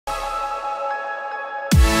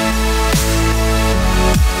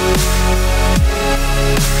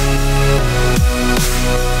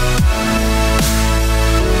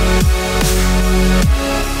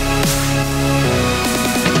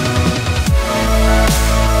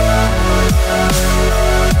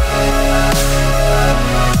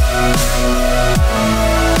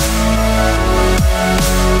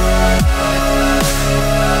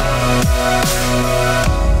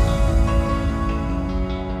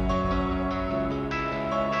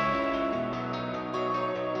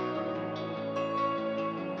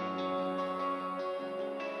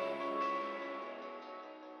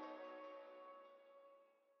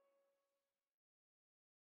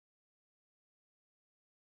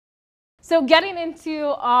So getting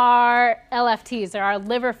into our LFTs, or our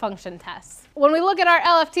liver function tests. When we look at our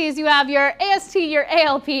LFTs, you have your AST, your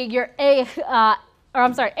ALP, AST,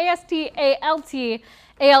 ALT,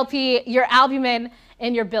 ALP, your albumin,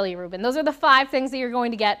 and your bilirubin. Those are the 5 things that you're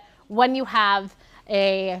going to get when you have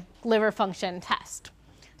a liver function test.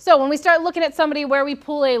 So when we start looking at somebody where we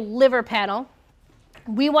pull a liver panel,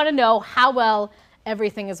 we want to know how well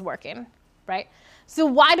everything is working, right? So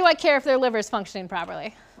why do I care if their liver is functioning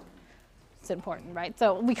properly? It's important, right?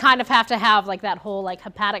 So we kind of have to have like that whole like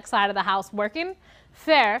hepatic side of the house working.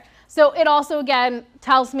 Fair. So it also, again,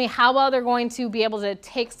 tells me how well they're going to be able to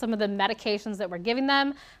take some of the medications that we're giving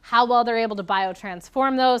them, how well they're able to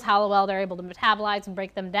biotransform those, how well they're able to metabolize and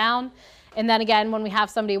break them down. And then again, when we have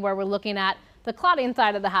somebody where we're looking at the clotting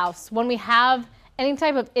side of the house, when we have any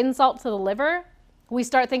type of insult to the liver, we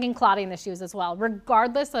start thinking clotting issues as well,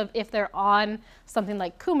 regardless of if they're on something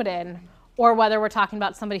like Coumadin or whether we're talking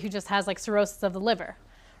about somebody who just has like cirrhosis of the liver,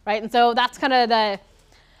 right? And so that's kind of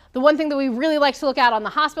the one thing that we really like to look at on the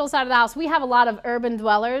hospital side of the house. We have a lot of urban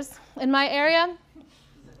dwellers in my area.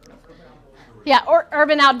 Yeah, or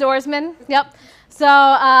urban outdoorsmen, yep. So,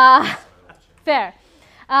 fair.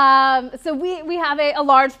 So we have a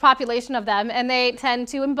large population of them, and they tend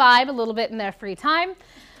to imbibe a little bit in their free time,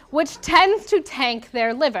 which tends to tank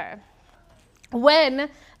their liver. When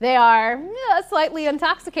they are slightly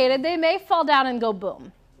intoxicated, they may fall down and go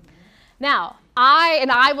boom. Now,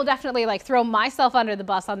 I will definitely like throw myself under the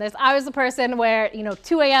bus on this. I was the person where,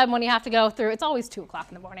 2 a.m. when you have to go through, it's always 2 o'clock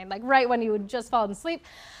in the morning, like right when you would just fallen asleep.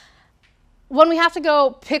 When we have to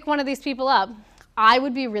go pick one of these people up, I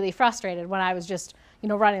would be really frustrated when I was just,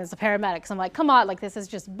 running as a paramedic. So I'm like, come on, like this is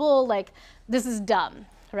just bull, like this is dumb,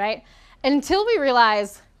 right? Until we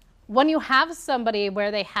realize when you have somebody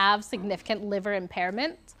where they have significant liver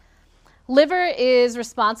impairment, liver is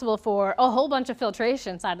responsible for a whole bunch of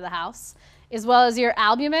filtration side of the house, as well as your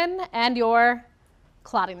albumin and your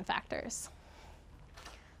clotting factors.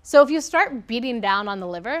 So if you start beating down on the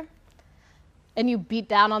liver and you beat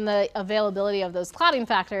down on the availability of those clotting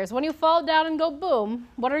factors, when you fall down and go boom,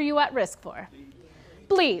 what are you at risk for?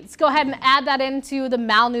 Bleeds. Go ahead and add that into the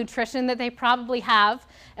malnutrition that they probably have,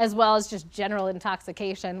 as well as just general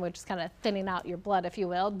intoxication, which is kind of thinning out your blood, if you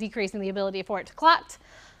will, decreasing the ability for it to clot.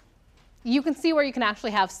 You can see where you can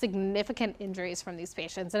actually have significant injuries from these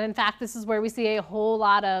patients. And in fact, this is where we see a whole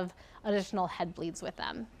lot of additional head bleeds with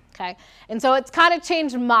them, okay? And so it's kind of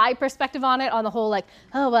changed my perspective on it, on the whole like,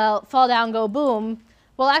 oh, well, fall down, go boom.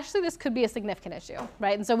 Well, actually, this could be a significant issue,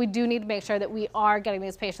 right? And so we do need to make sure that we are getting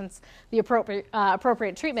these patients the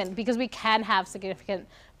appropriate treatment, because we can have significant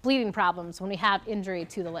bleeding problems when we have injury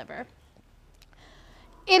to the liver.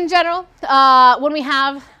 In general, when we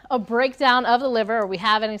have a breakdown of the liver, or we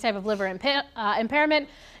have any type of liver impairment,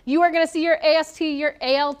 you are going to see your AST, your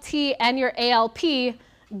ALT, and your ALP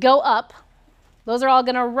go up. Those are all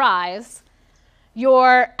going to rise.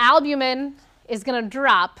 Your albumin is going to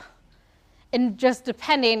drop. And just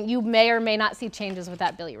depending, you may or may not see changes with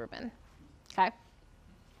that bilirubin, okay?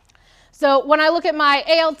 So when I look at my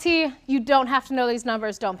ALT, you don't have to know these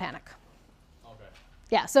numbers, don't panic. Okay.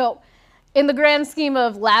 Yeah, so in the grand scheme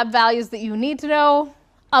of lab values that you need to know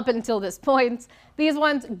up until this point, these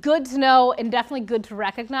ones, good to know and definitely good to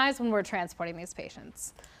recognize when we're transporting these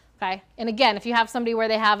patients, okay? And again, if you have somebody where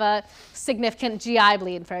they have a significant GI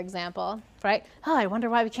bleed, for example, right? Oh, I wonder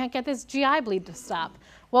why we can't get this GI bleed to stop.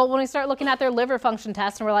 Well, when we start looking at their liver function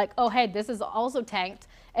test and we're like, oh, hey, this is also tanked,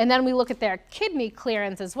 and then we look at their kidney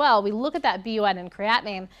clearance as well, we look at that BUN and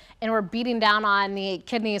creatinine, and we're beating down on the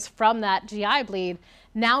kidneys from that GI bleed,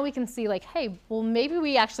 now we can see like, hey, well, maybe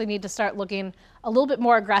we actually need to start looking a little bit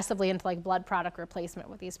more aggressively into like blood product replacement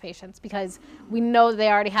with these patients, because we know they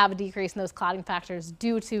already have a decrease in those clotting factors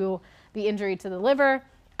due to the injury to the liver,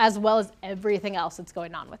 as well as everything else that's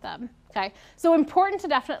going on with them, okay? So important to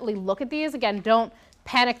definitely look at these. Again, don't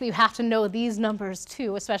panic that you have to know these numbers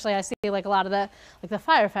too, especially I see like a lot of the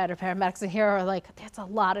firefighter paramedics in here are like, that's a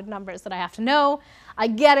lot of numbers that I have to know. I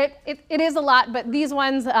get it. It is a lot, but these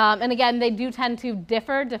ones, and again, they do tend to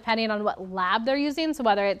differ depending on what lab they're using. So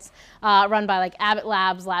whether it's run by like Abbott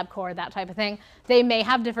Labs, LabCorp, that type of thing, they may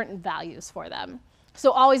have different values for them.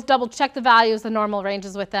 So always double check the values, the normal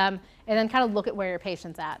ranges with them, and then kind of look at where your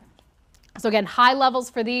patient's at. So again, high levels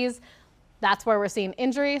for these, that's where we're seeing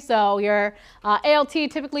injury. So your ALT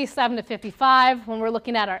typically 7 to 55. When we're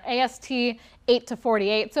looking at our AST, 8 to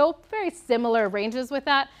 48. So very similar ranges with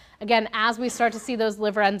that. Again, as we start to see those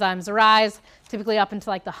liver enzymes rise, typically up into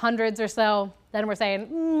like the hundreds or so, then we're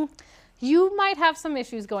saying, you might have some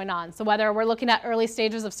issues going on. So whether we're looking at early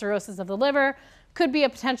stages of cirrhosis of the liver, could be a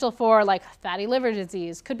potential for like fatty liver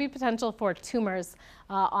disease, could be potential for tumors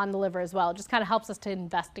on the liver as well. It just kind of helps us to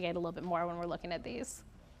investigate a little bit more when we're looking at these.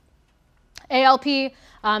 ALP,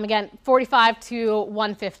 again, 45 to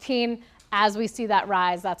 115. As we see that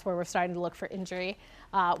rise, that's where we're starting to look for injury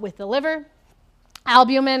with the liver.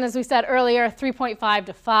 Albumin, as we said earlier, 3.5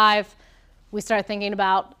 to 5. We start thinking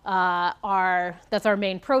about that's our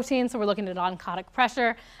main protein, so we're looking at oncotic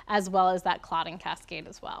pressure as well as that clotting cascade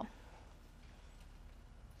as well.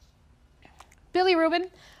 Bilirubin.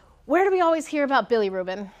 Where do we always hear about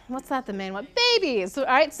bilirubin? What's that, the main one? Babies. All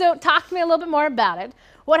right, so talk to me a little bit more about it.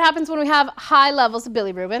 What happens when we have high levels of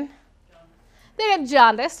bilirubin? They get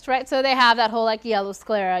jaundiced, right? So they have that whole like yellow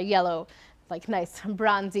sclera, yellow, like nice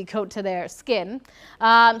bronzy coat to their skin.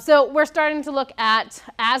 So we're starting to look at,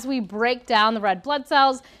 as we break down the red blood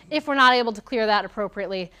cells, if we're not able to clear that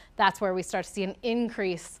appropriately, that's where we start to see an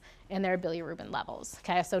increase in their bilirubin levels,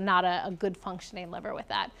 okay? So not a good functioning liver with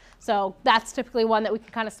that. So that's typically one that we can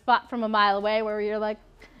kind of spot from a mile away where you're like,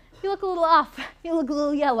 you look a little off, you look a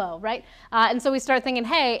little yellow, right? And so we start thinking,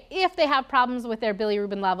 hey, if they have problems with their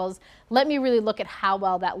bilirubin levels, let me really look at how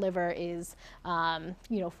well that liver is,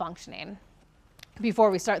 functioning before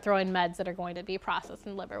we start throwing meds that are going to be processed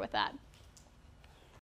in liver with that.